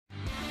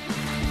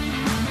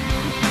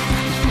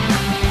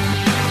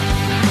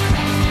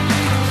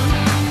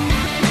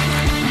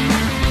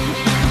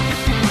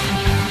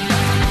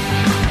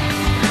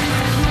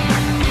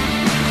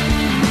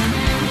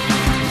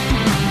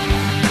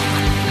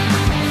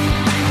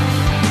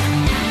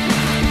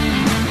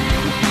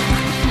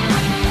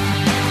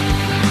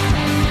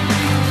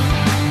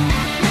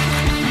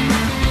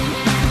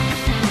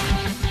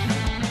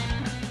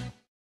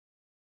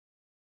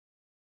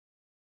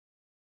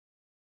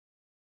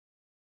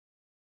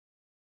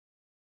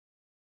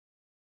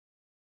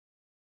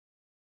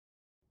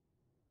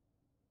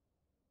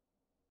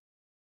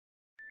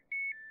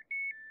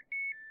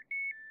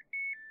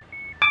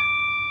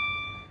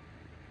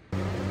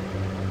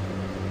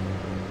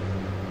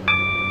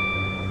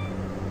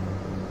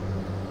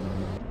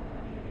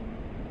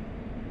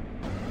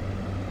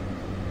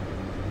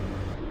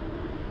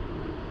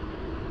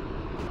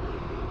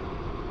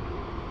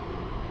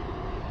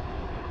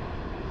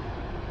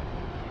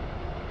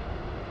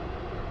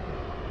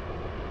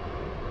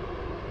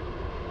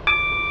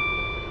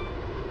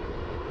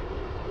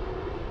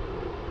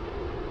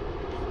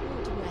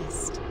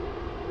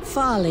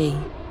Farley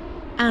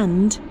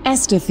and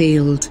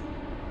Esterfield.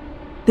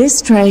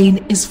 This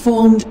train is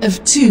formed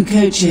of 2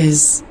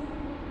 coaches.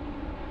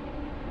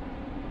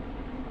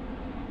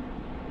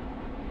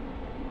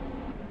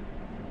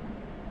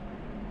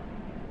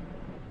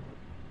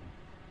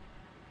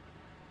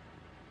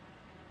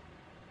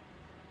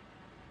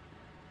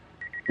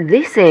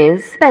 This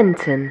is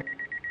Benton.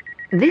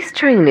 This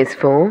train is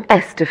for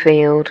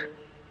Esterfield.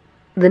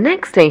 The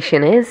next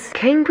station is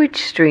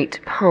Cambridge Street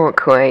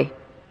Parkway.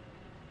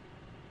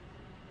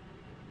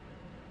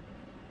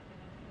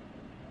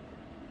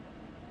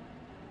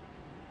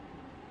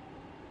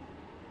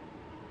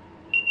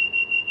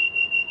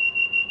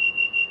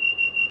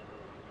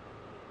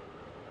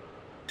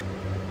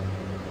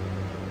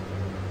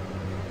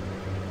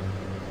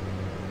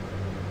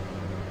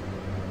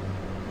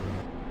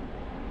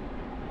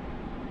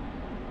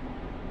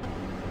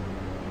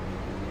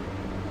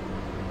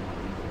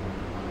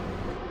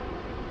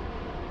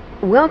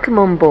 Welcome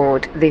on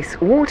board this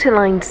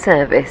Waterline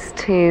service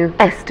to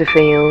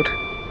Esterfield.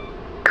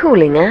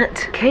 Calling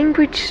at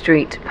Cambridge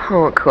Street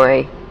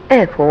Parkway,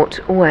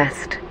 Airport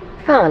West,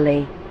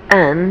 Farley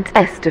and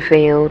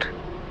Esterfield.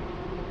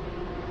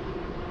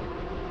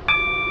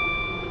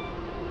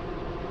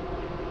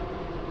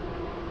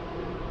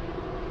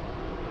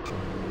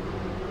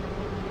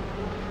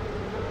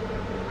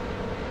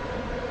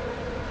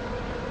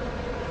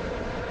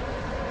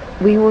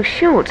 We will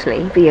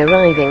shortly be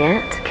arriving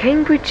at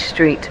Cambridge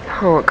Street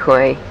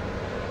Parkway.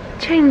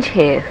 Change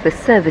here for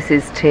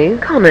services to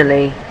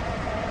Connolly.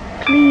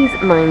 Please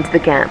mind the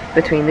gap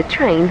between the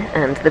train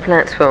and the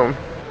platform.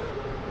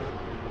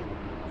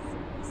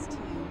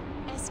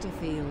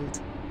 Esterfield.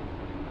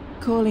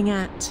 Calling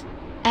at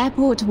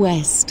Airport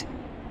West,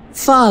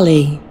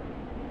 Farley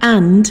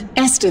and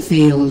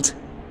Esterfield.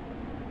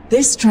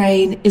 This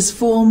train is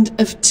formed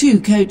of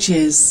 2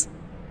 coaches.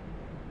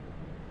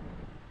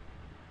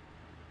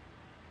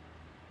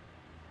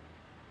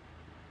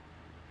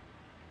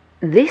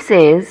 This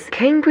is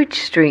Cambridge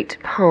Street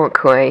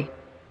Parkway.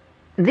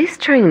 This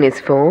train is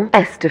for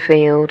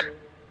Esterfield.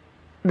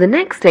 The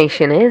next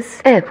station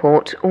is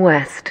Airport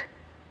West.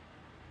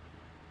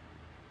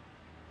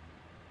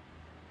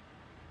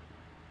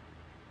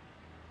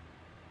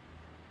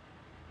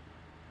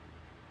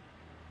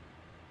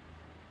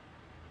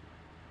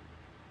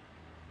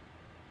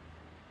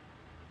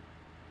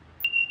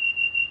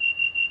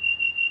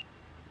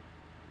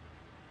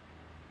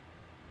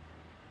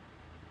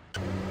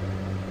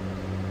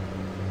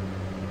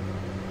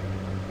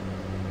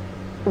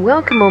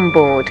 Welcome on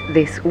board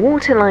this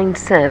Waterline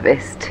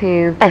service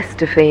to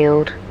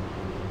Esterfield.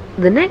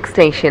 The next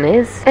station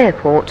is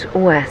Airport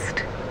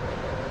West.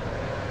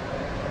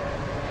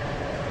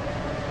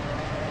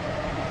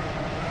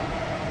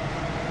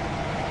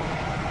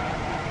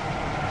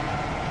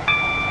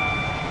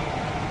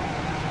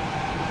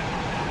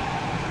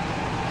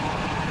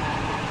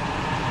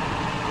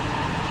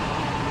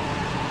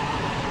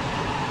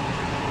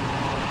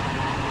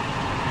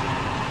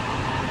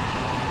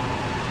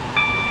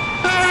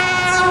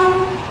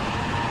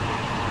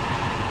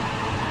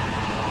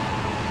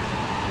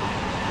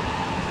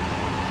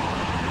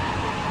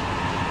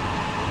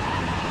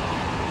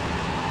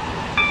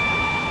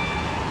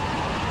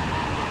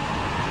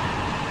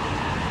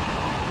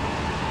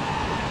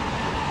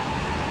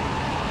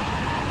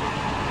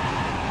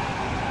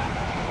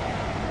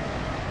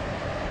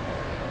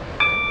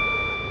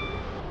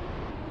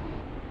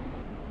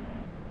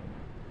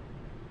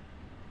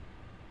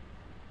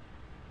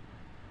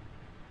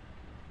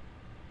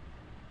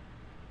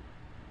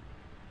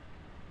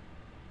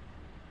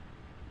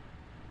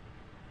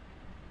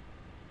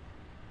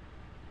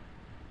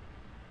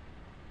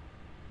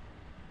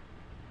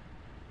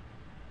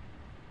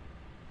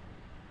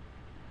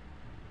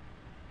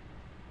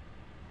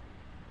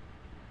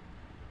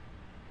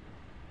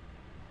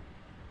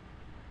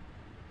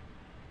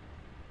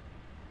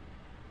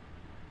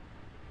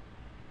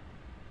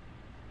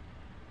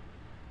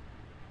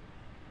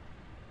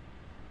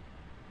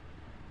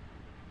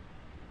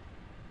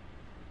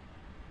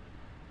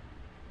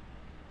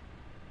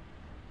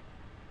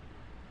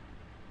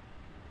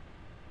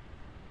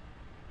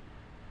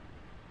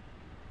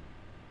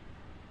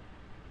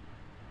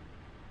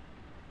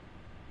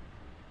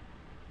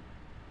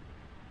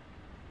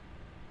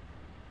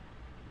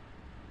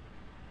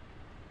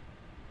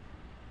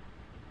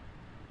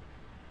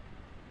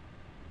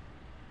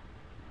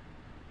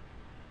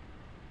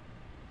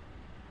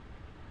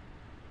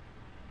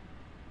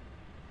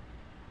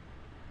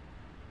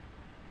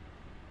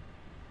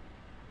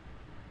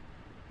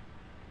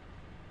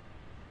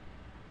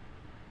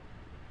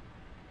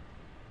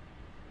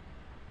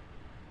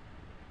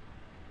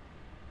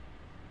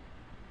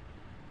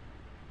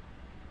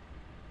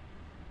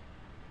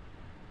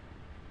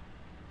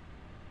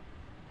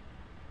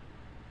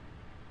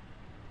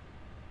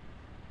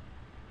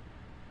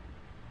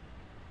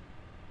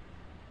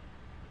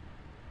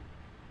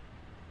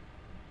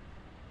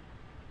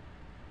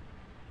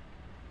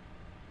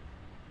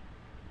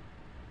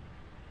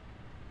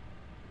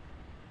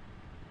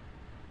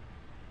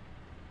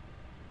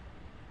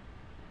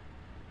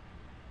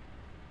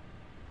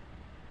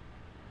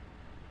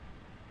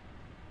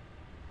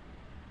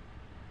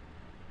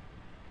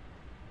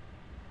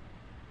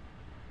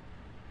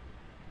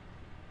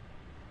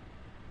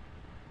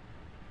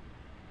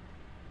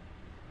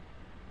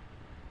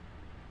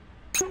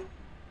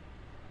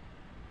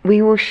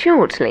 We will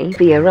shortly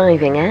be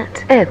arriving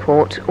at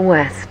Airport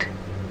West.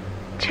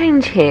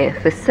 Change here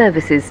for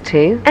services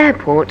to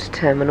Airport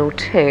Terminal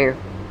 2.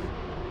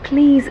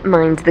 Please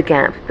mind the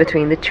gap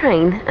between the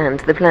train and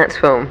the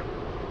platform.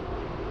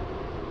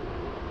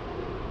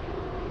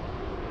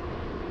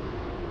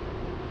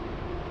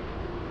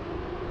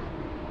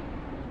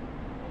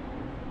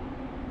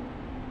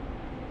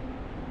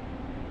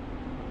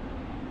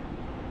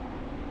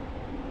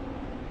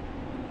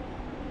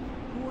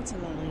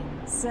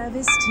 Waterline,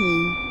 service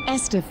to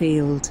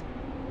Esterfield.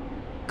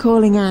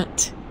 Calling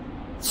at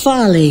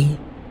Farley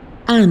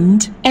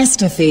and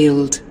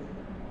Esterfield.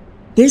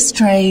 This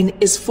train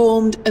is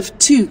formed of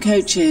 2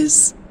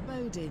 coaches.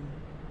 Bowden,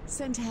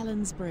 St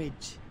Helens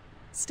Bridge,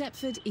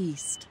 Stepford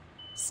East,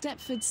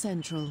 Stepford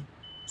Central,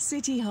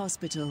 City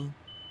Hospital.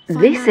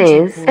 This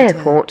is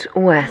Airport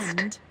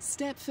West.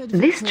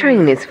 This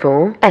train is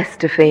for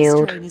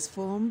Esterfield.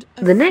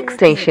 The next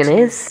station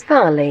is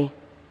Farley.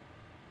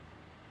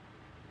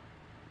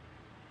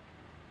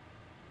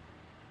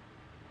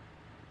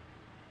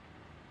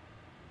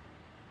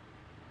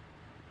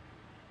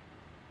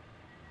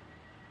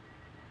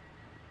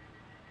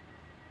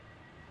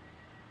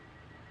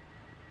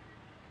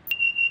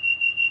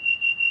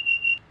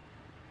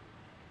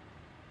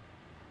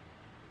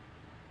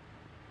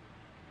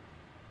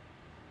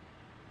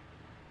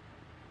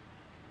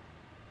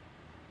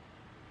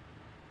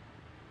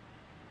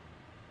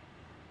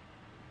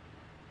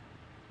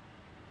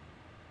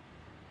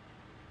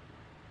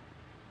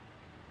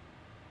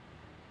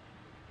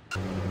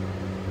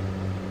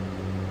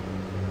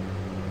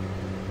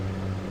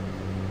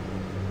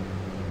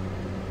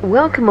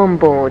 Welcome on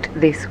board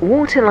this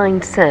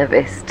Waterline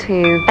service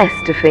to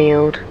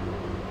Esterfield.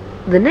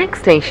 The next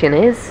station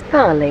is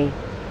Farley.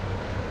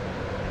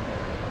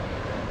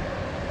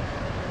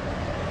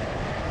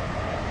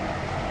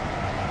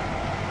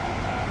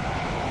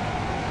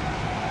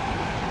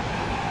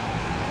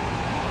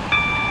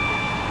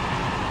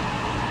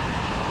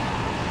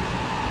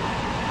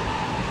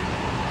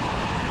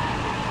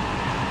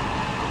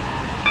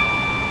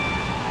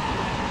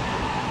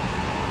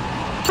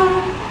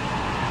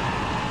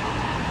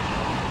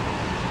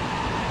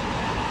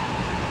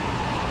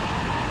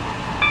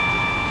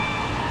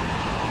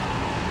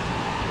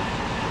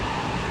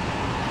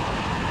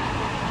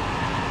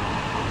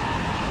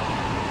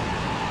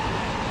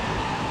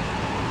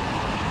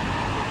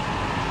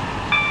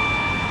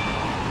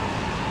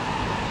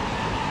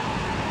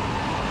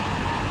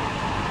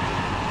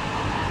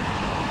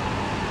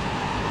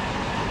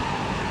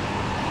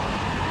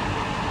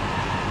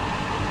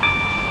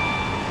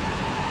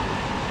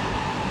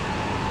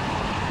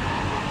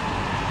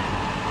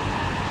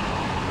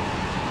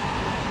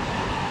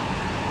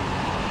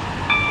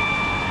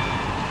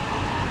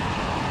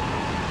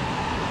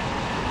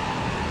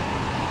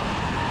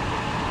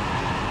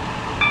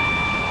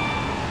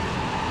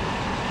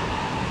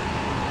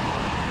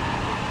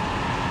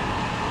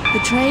 The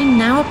train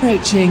now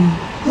approaching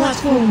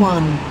Platform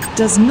 1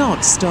 does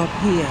not stop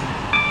here.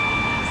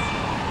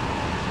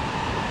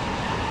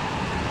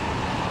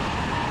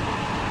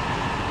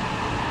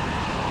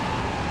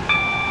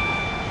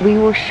 We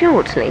will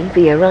shortly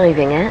be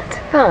arriving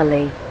at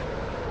Farley.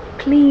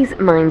 Please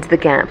mind the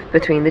gap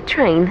between the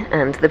train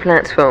and the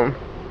platform.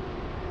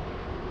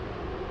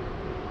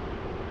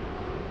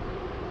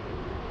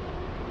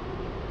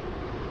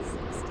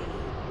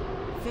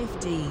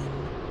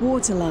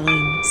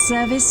 Waterline,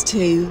 service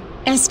to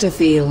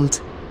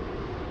Esterfield.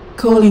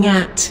 Calling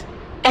at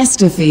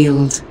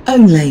Esterfield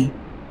only.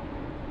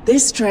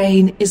 This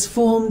train is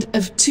formed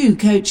of 2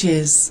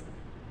 coaches.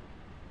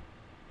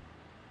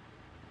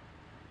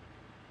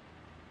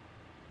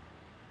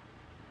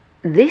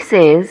 This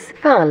is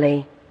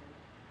Farley.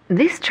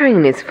 This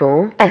train is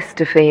for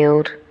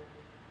Esterfield.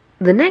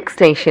 The next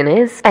station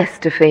is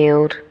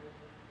Esterfield.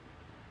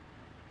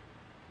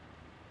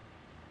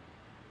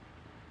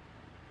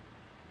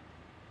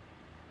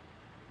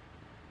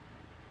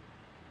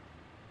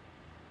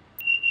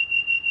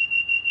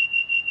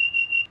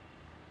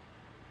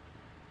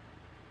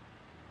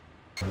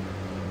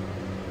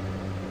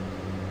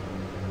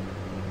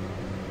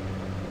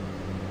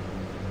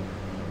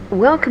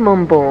 Welcome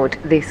on board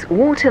this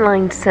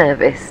Waterline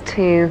service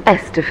to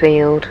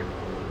Esterfield.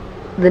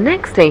 The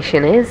next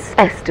station is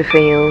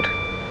Esterfield.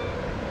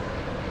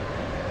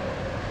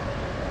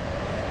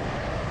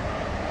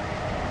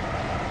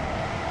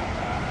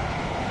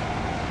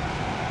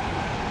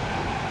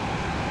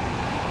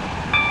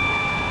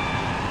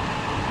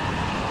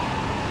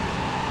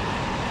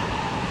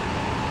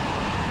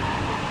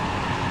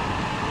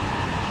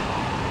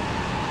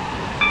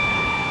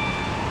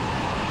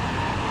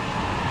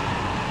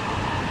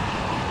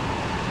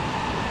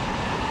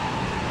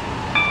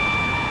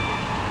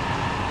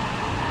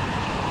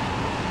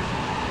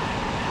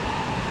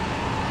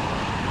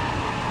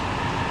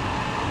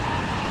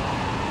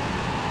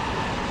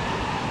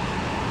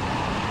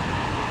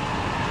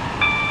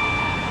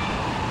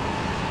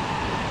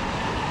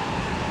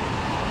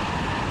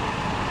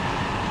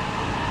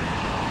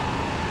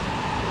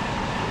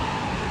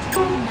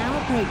 Now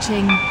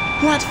approaching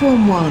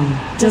Platform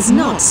 1 does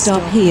not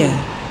stop here.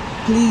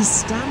 Please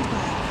stand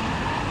back.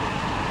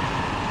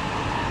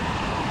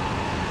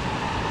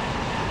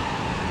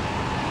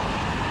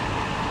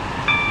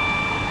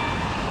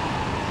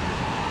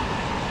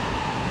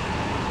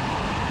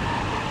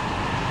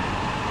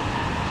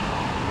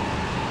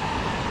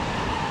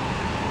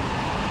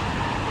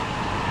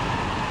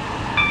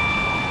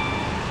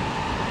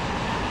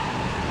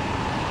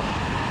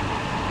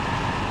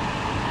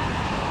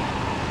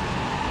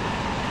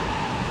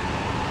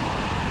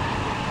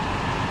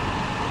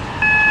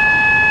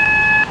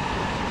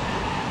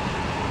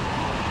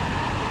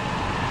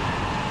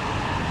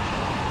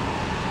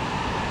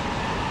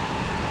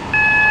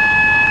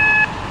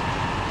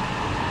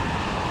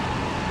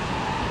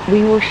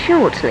 We will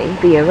shortly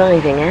be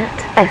arriving at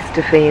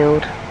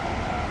Esterfield.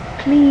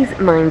 Please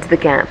mind the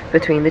gap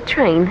between the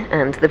train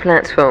and the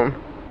platform.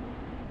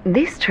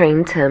 This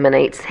train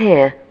terminates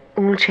here.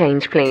 All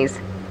change, please.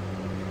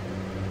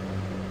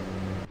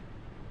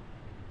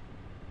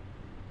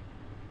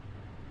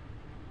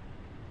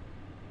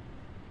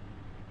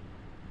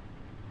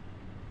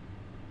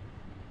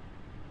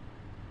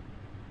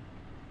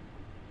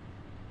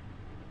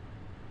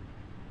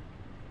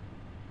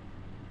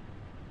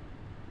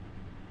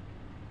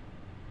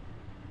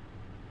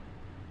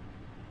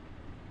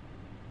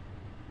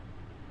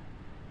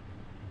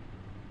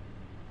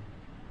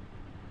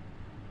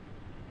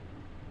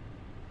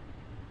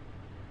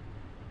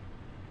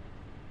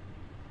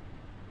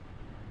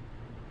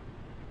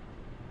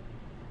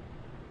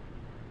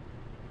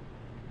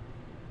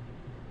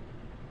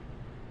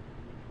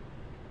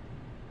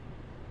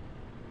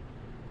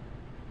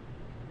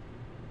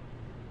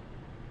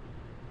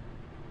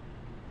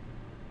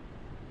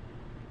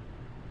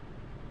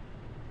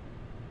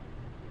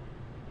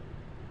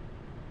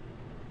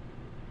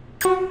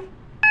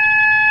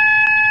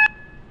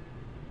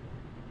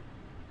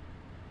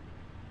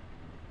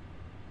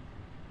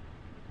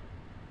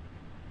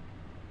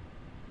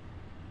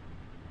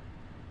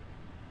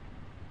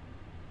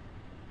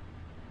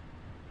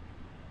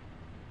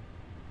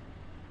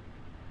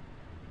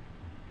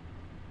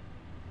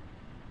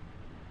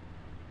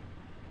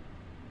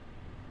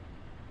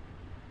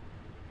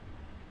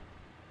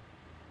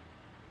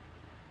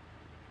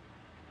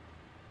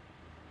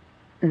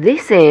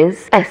 This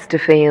is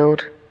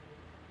Esterfield.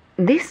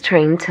 This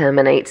train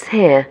terminates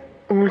here.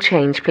 All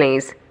change,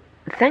 please.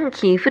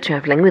 Thank you for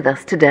travelling with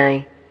us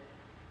today.